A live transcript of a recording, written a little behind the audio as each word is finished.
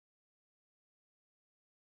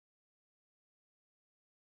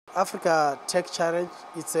Africa Tech Challenge,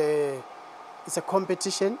 it's a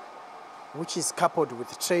competition which is coupled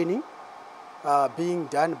with training being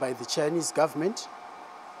done by the Chinese government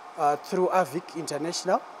through AVIC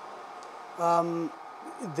International.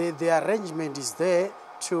 The arrangement is there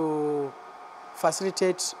to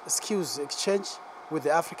facilitate skills exchange with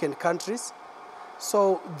the African countries.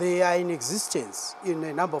 So they are in existence in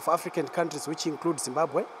a number of African countries, which include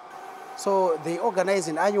Zimbabwe. So they organize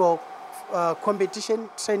an annual competition,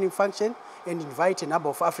 training function, and invite a number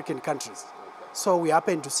of African countries. So we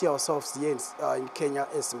happen to see ourselves here in Kenya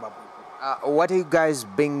and Zimbabwe. What are you guys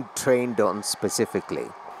being trained on specifically?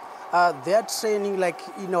 Their training, like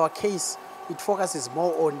in our case, it focuses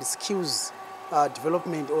more on skills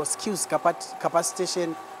development or skills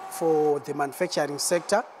capacitation for the manufacturing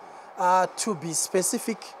sector. To be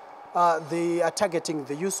specific, they are targeting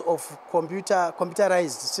the use of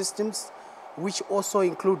computerized systems, which also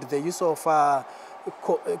include the use of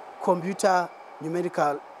computer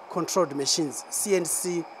numerical controlled machines,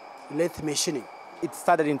 CNC lathe machining. It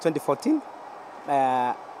started in 2014,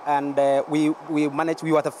 and we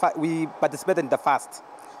participated in the first,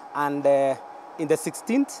 and in the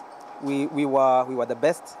 16th we were the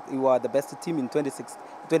best. We were the best team in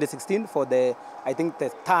 2016 for the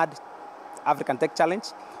third African Tech Challenge.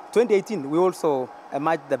 2018 we also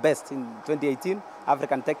emerged the best in 2018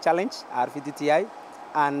 African Tech Challenge, RVTTI,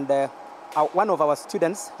 and one of our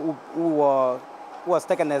students who was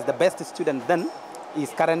taken as the best student then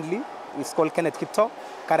is called Kenneth Kipto,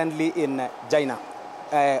 currently in China,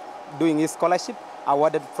 doing his scholarship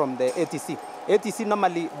awarded from the ATC. ATC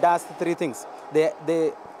normally does three things. They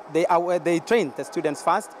train the students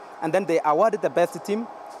first, and then they award the best team.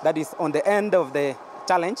 That is, on the end of the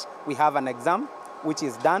challenge, we have an exam which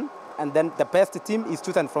is done, and then the best team is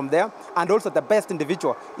chosen from there, and also the best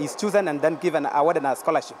individual is chosen and then awarded a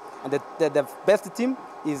scholarship. And the best team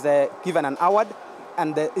is given an award,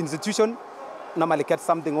 and the institution normally gets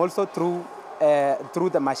something also through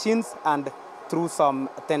the machines and through some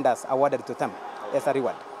tenders awarded to them as a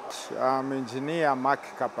reward. I'm engineer Mark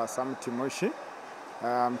Kapasam Timoshi.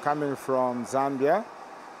 I'm coming from Zambia.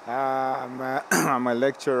 I'm a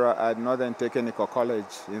lecturer at Northern Technical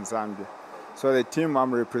College in Zambia. So the team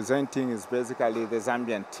I'm representing is basically the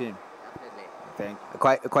Zambian team. Thank you.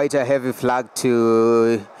 Quite a heavy flag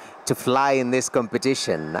to fly in this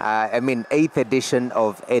competition. 8th edition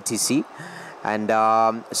of ATC.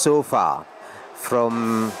 And so far,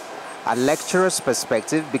 from a lecturer's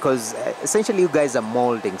perspective, because essentially you guys are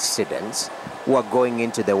molding students who are going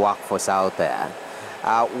into the workforce out there,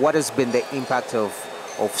 what has been the impact of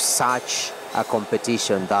such a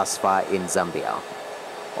competition thus far in Zambia?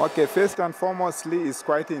 Okay, first and foremostly, it's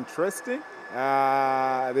quite interesting.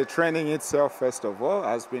 The training itself, first of all,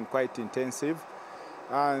 has been quite intensive.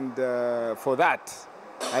 And for that,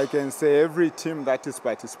 I can say every team that is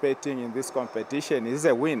participating in this competition is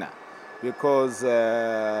a winner. Because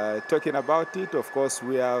talking about it, of course,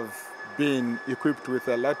 we have been equipped with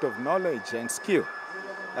a lot of knowledge and skill.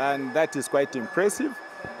 And that is quite impressive.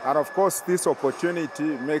 And of course, this opportunity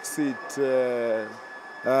makes it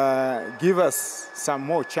give us some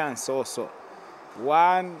more chance also.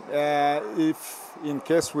 One, if in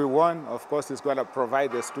case we won, of course, it's going to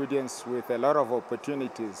provide the students with a lot of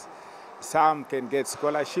opportunities. Some can get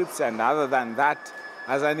scholarships, and other than that,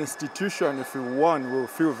 as an institution, if we won, we'll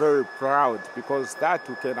feel very proud, because that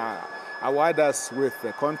can award us with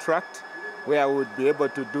a contract where we would be able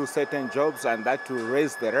to do certain jobs, and that will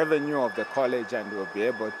raise the revenue of the college, and we'll be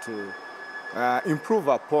able to improve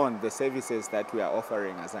upon the services that we are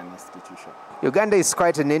offering as an institution. Uganda is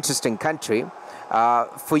quite an interesting country.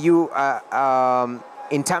 For you,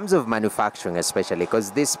 in terms of manufacturing especially,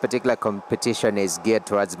 because this particular competition is geared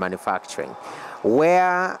towards manufacturing,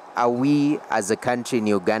 where are we as a country in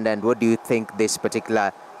Uganda, and what do you think this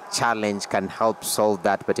particular challenge can help solve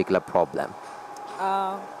that particular problem?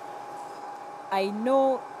 I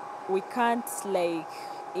know we can't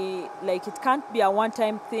it can't be a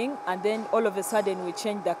one-time thing and then all of a sudden we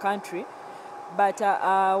change the country. But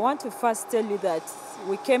I want to first tell you that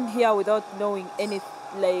we came here without knowing a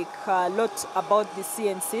lot about the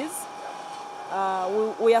CNCs.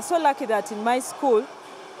 We are so lucky that in my school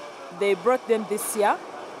they brought them this year,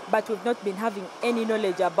 but we've not been having any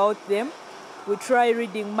knowledge about them. We tried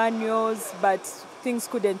reading manuals, but things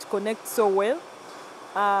couldn't connect so well.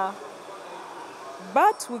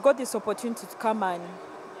 But we got this opportunity to come and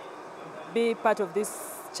be part of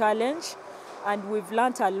this challenge, and we've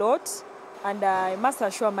learned a lot. And I must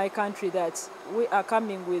assure my country that we are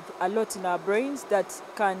coming with a lot in our brains that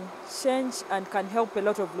can change and can help a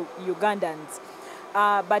lot of Ugandans.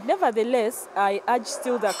 But nevertheless, I urge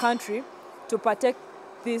still the country to partake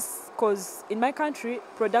this, because in my country,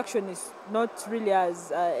 production is not really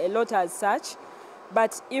as a lot as such.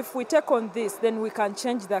 But if we take on this, then we can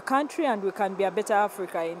change the country and we can be a better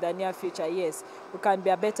Africa in the near future. Yes, we can be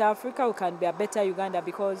a better Africa, we can be a better Uganda,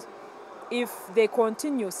 because if they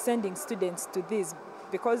continue sending students to this,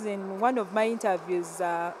 because in one of my interviews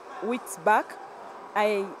weeks back,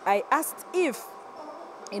 I asked if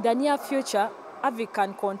in the near future, AVIC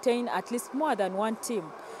can contain at least more than one team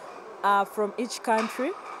from each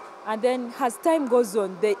country. And then as time goes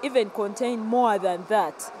on, they even contain more than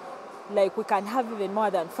that. Like we can have even more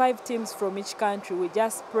than 5 teams from each country. We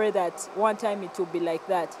just pray that one time it will be like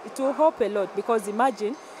that. It will help a lot, because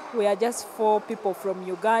imagine we are just 4 people from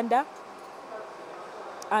Uganda.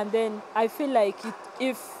 And then I feel like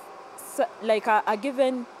if like a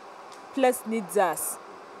given place needs us,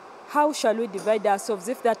 how shall we divide ourselves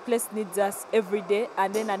if that place needs us every day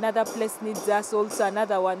and then another place needs us also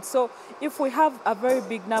another one? So if we have a very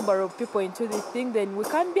big number of people into this thing, then we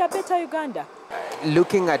can be a better Uganda.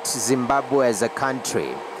 Looking at Zimbabwe as a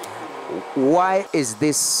country, why is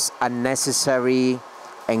this a necessary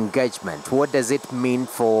engagement? What does it mean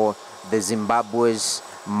for the Zimbabwe's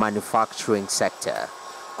manufacturing sector?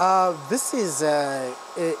 This is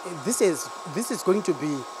going to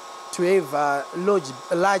be to have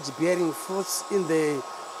large bearing fruits in the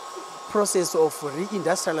process of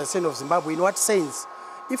reindustrialization of Zimbabwe. In what sense?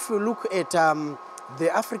 If you look at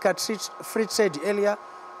the Africa Free Trade Area,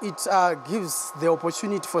 it gives the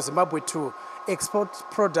opportunity for Zimbabwe to export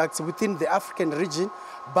products within the African region,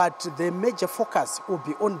 but the major focus will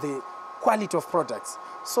be on the quality of products.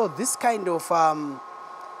 So this kind of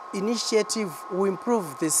initiative will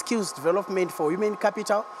improve the skills development for human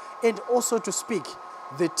capital, and also to speak,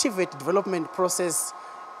 the TVET development process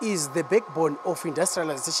is the backbone of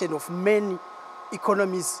industrialization of many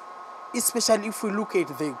economies, especially if we look at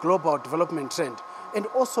the global development trend. And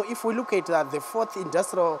also if we look at the 4th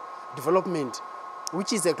industrial development,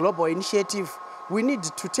 which is a global initiative, we need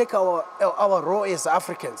to take our role as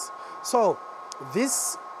Africans. So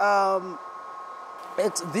this, at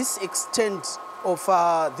this extent of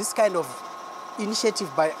this kind of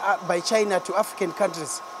initiative by China to African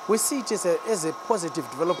countries, we see it as a positive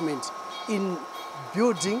development in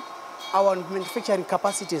building our manufacturing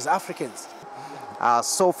capacity as Africans.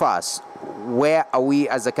 So far, where are we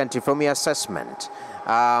as a country from your assessment?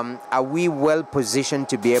 Are we well positioned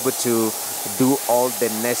to be able to do all the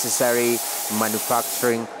necessary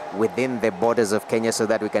manufacturing within the borders of Kenya so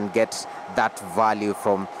that we can get that value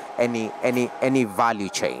from any value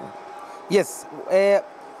chain? Yes,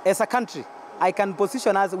 as a country, I can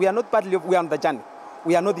position us, we are not partly, we are on the journey.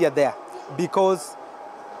 We are not yet there, because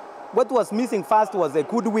what was missing first was a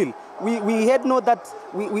goodwill. We had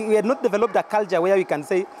not developed a culture where we can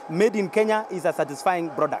say made in Kenya is a satisfying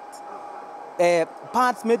product.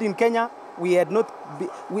 Parts made in Kenya, we had not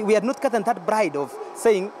gotten that pride of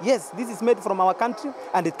saying, yes, this is made from our country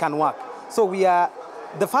and it can work. So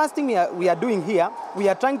the first thing we are doing here, we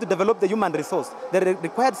are trying to develop the human resource, the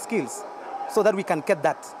required skills, so that we can get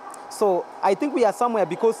that. So I think we are somewhere,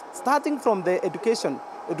 because starting from the educational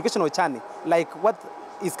journey, like what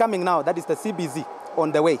is coming now, that is the CBZ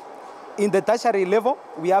on the way. In the tertiary level,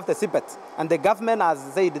 we have the CPET, and the government has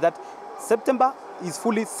said that September is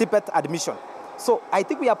fully CPET admission. So I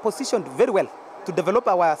think we are positioned very well to develop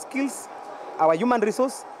our skills, our human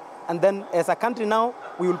resource, and then as a country now,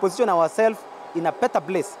 we will position ourselves in a better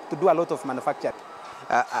place to do a lot of manufacturing.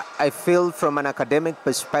 I feel from an academic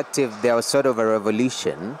perspective, there was sort of a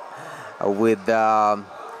revolution with,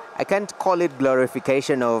 I can't call it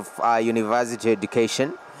glorification of university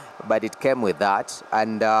education, but it came with that.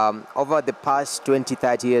 And over the past 20,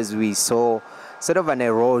 30 years, we saw sort of an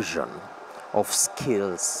erosion of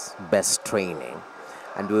skills-based training.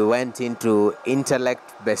 And we went into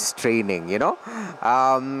intellect-based training, you know.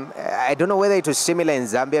 I don't know whether it was similar in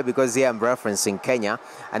Zambia, because here I'm referencing Kenya.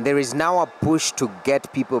 And there is now a push to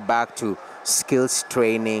get people back to skills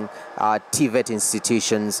training, TVET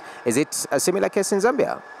institutions. Is it a similar case in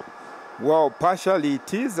Zambia? Well, partially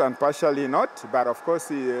it is and partially not, but of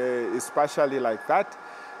course it's partially like that.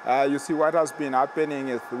 You see what has been happening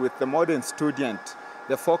is with the modern student.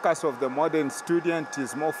 The focus of the modern student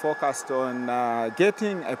is more focused on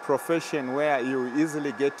getting a profession where you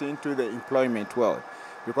easily get into the employment world.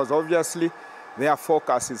 Because obviously their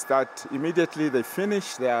focus is that immediately they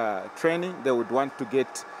finish their training, they would want to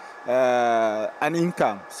get an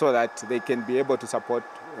income so that they can be able to support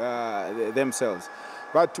themselves.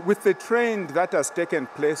 But with the trend that has taken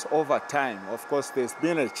place over time, of course, there's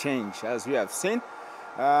been a change, as we have seen.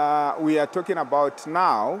 We are talking about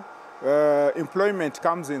now, employment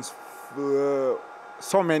comes in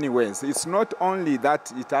so many ways. It's not only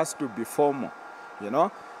that it has to be formal, you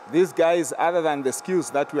know. These guys, other than the skills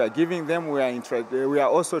that we are giving them, we are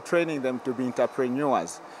also training them to be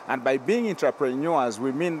entrepreneurs. And by being entrepreneurs,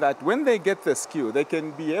 we mean that when they get the skill, they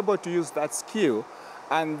can be able to use that skill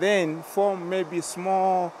and then form maybe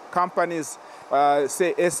small companies,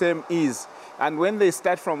 say SMEs. And when they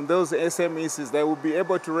start from those SMEs, they will be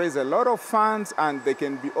able to raise a lot of funds, and they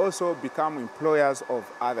can also become employers of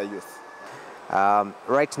other youth.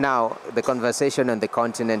 Right now, the conversation on the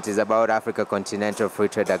continent is about Africa Continental Free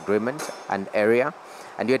Trade Agreement and area,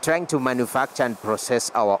 and we're trying to manufacture and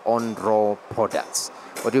process our own raw products.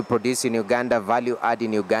 What we produce in Uganda, value add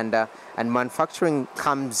in Uganda, and manufacturing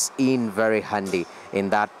comes in very handy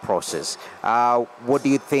in that process. What do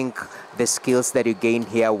you think the skills that you gain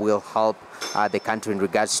here will help the country in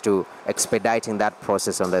regards to expediting that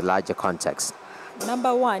process on the larger context?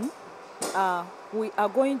 Number one, we are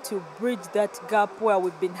going to bridge that gap where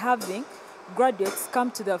we've been having graduates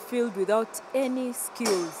come to the field without any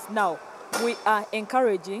skills. Now, we are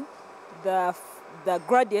encouraging the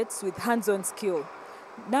graduates with hands-on skill.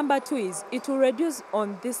 Number two is it will reduce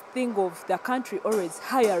on this thing of the country always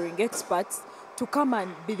hiring experts to come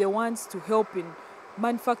and be the ones to help in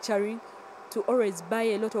manufacturing, to always buy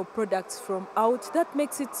a lot of products from out. That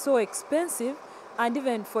makes it so expensive, and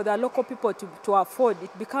even for the local people to afford,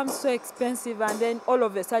 it becomes so expensive, and then all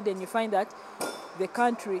of a sudden you find that the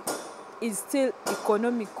country is still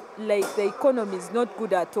economic, like the economy is not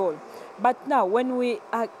good at all. But now when we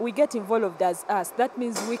get involved as us, that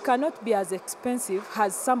means we cannot be as expensive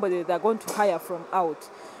as somebody they're going to hire from out.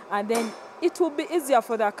 And then it will be easier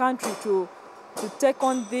for the country to take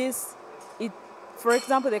on this. For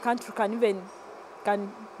example, the country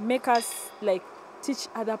can make us like teach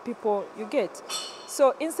other people, you get.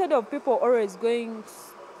 So instead of people always going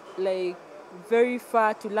like very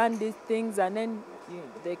far to learn these things, and then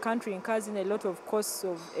the country incurs in a lot of costs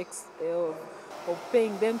of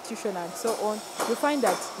paying them tuition and so on, we find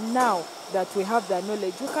that now that we have the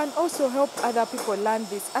knowledge, we can also help other people learn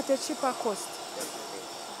this at a cheaper cost.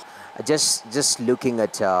 Just looking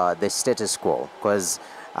at the status quo, because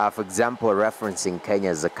for example, referencing Kenya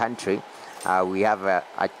as a country, we have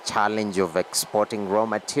a challenge of exporting raw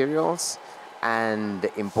materials and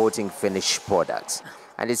importing finished products.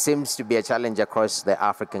 And it seems to be a challenge across the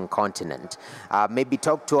African continent. Maybe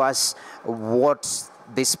talk to us what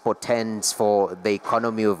this portends for the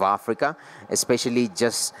economy of Africa, especially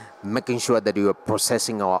just making sure that we are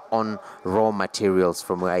processing our own raw materials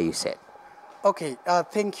from where you said. Okay,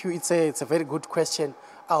 thank you. It's a very good question.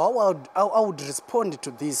 I would respond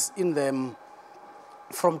to this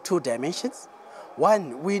from two dimensions.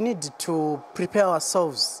 One, we need to prepare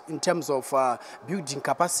ourselves in terms of building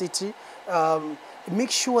capacity,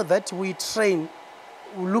 make sure that we train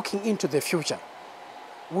looking into the future.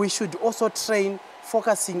 We should also train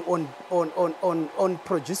focusing on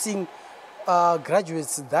producing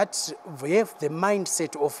graduates that have the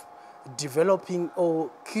mindset of developing or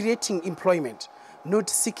creating employment, not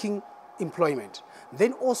seeking employment.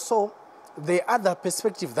 Then also, the other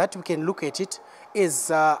perspective that we can look at it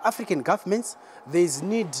is African governments. There is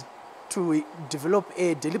need to develop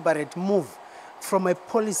a deliberate move from a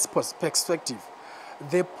policy perspective.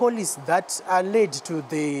 The policies that are led to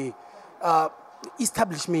the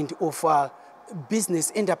establishment of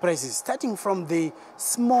business enterprises, starting from the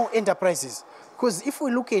small enterprises. Because if we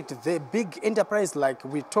look at the big enterprise, like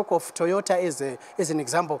we talk of Toyota as an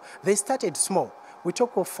example, they started small. We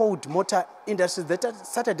talk of Ford Motor Industries that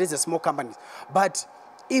started as a small company. But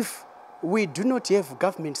if we do not have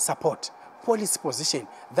government support, policy position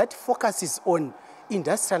that focuses on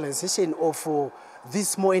industrialization of these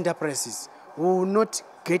small enterprises, we will not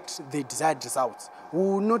get the desired results. We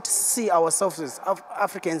will not see ourselves as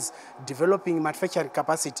Africans developing manufacturing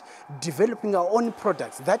capacity, developing our own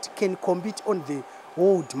products that can compete on the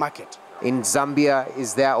world market. In Zambia,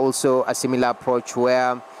 is there also a similar approach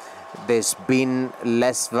where there's been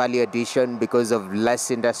less value addition because of less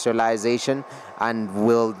industrialization, and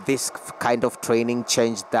will this kind of training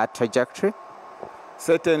change that trajectory?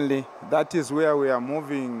 Certainly, that is where we are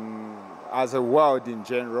moving as a world in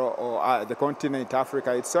general, or the continent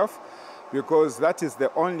Africa itself, because that is the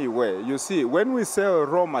only way. You see, when we sell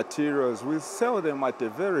raw materials, we sell them at a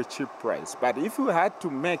very cheap price. But if we had to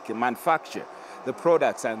manufacture the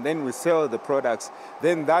products and then we sell the products,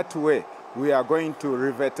 then that way we are going to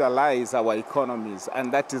revitalize our economies,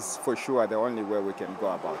 and that is for sure the only way we can go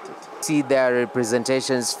about it. See, there are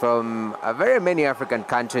representations from very many African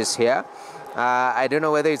countries here. I don't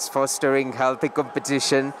know whether it's fostering healthy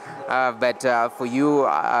competition, but for you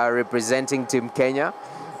representing Team Kenya,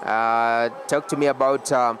 Talk to me about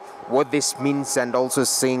what this means, and also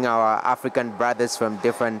seeing our African brothers from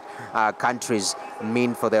different countries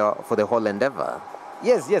mean for the whole endeavor.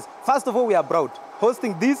 Yes, yes. First of all, we are proud.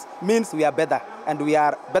 Hosting this means we are better and we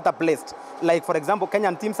are better placed. Like, for example,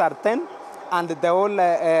 Kenyan teams are 10, and the whole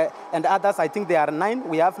and others, I think they are 9.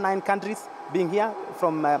 We have 9 countries being here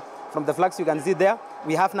from the flags you can see there.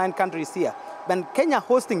 We have 9 countries here. When Kenya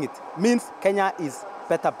hosting it means Kenya is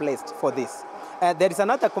better placed for this. There is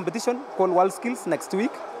another competition called World Skills next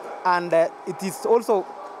week, and it is also,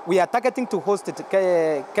 we are targeting to host it.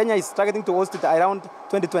 Kenya is targeting to host it around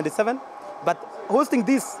 2027, but hosting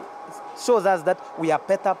this shows us that we are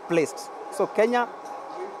better placed. So Kenya,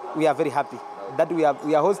 we are very happy that we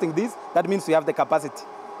are hosting this. That means we have the capacity.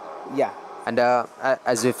 Yeah. And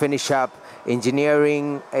as we finish up,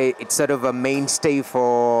 engineering, it's sort of a mainstay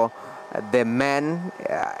for the men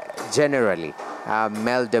generally,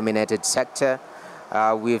 male-dominated sector.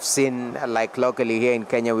 We've seen, like locally here in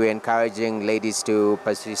Kenya, we're encouraging ladies to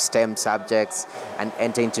pursue STEM subjects and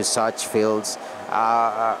enter into such fields.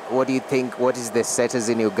 What do you think? What is the status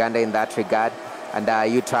in Uganda in that regard? And are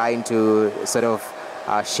you trying to sort of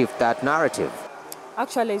shift that narrative?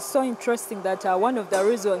 Actually, it's so interesting that one of the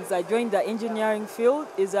reasons I joined the engineering field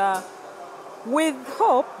is with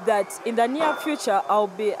hope that in the near future I'll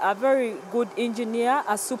be a very good engineer,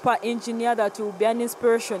 a super engineer that will be an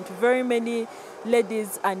inspiration to very many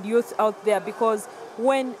ladies and youth out there. Because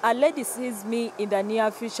when a lady sees me in the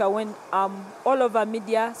near future, when I'm all over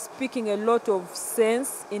media speaking a lot of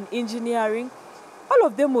sense in engineering, all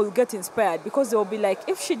of them will get inspired, because they'll be like,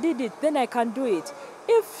 if she did it, then I can do it.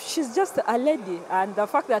 If she's just a lady, and the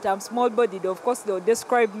fact that I'm small-bodied, of course they'll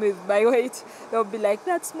describe me with my weight, they'll be like,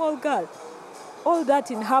 that small girl. All that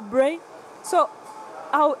in her brain. So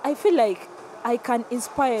I feel like I can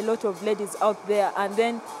inspire a lot of ladies out there, and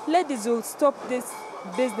then ladies will stop this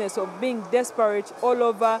business of being desperate all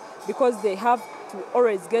over because they have to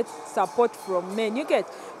always get support from men. You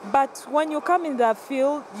get, but when you come in the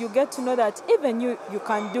field, you get to know that even you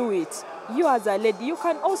can do it. You as a lady, you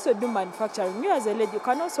can also do manufacturing. You as a lady, you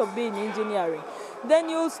can also be in engineering. Then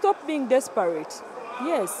you'll stop being desperate.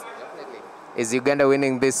 Yes. Is Uganda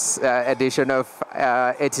winning this edition of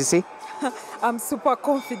ATC? I'm super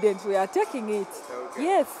confident we are taking it. Okay.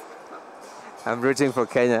 Yes. I'm rooting for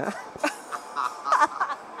Kenya.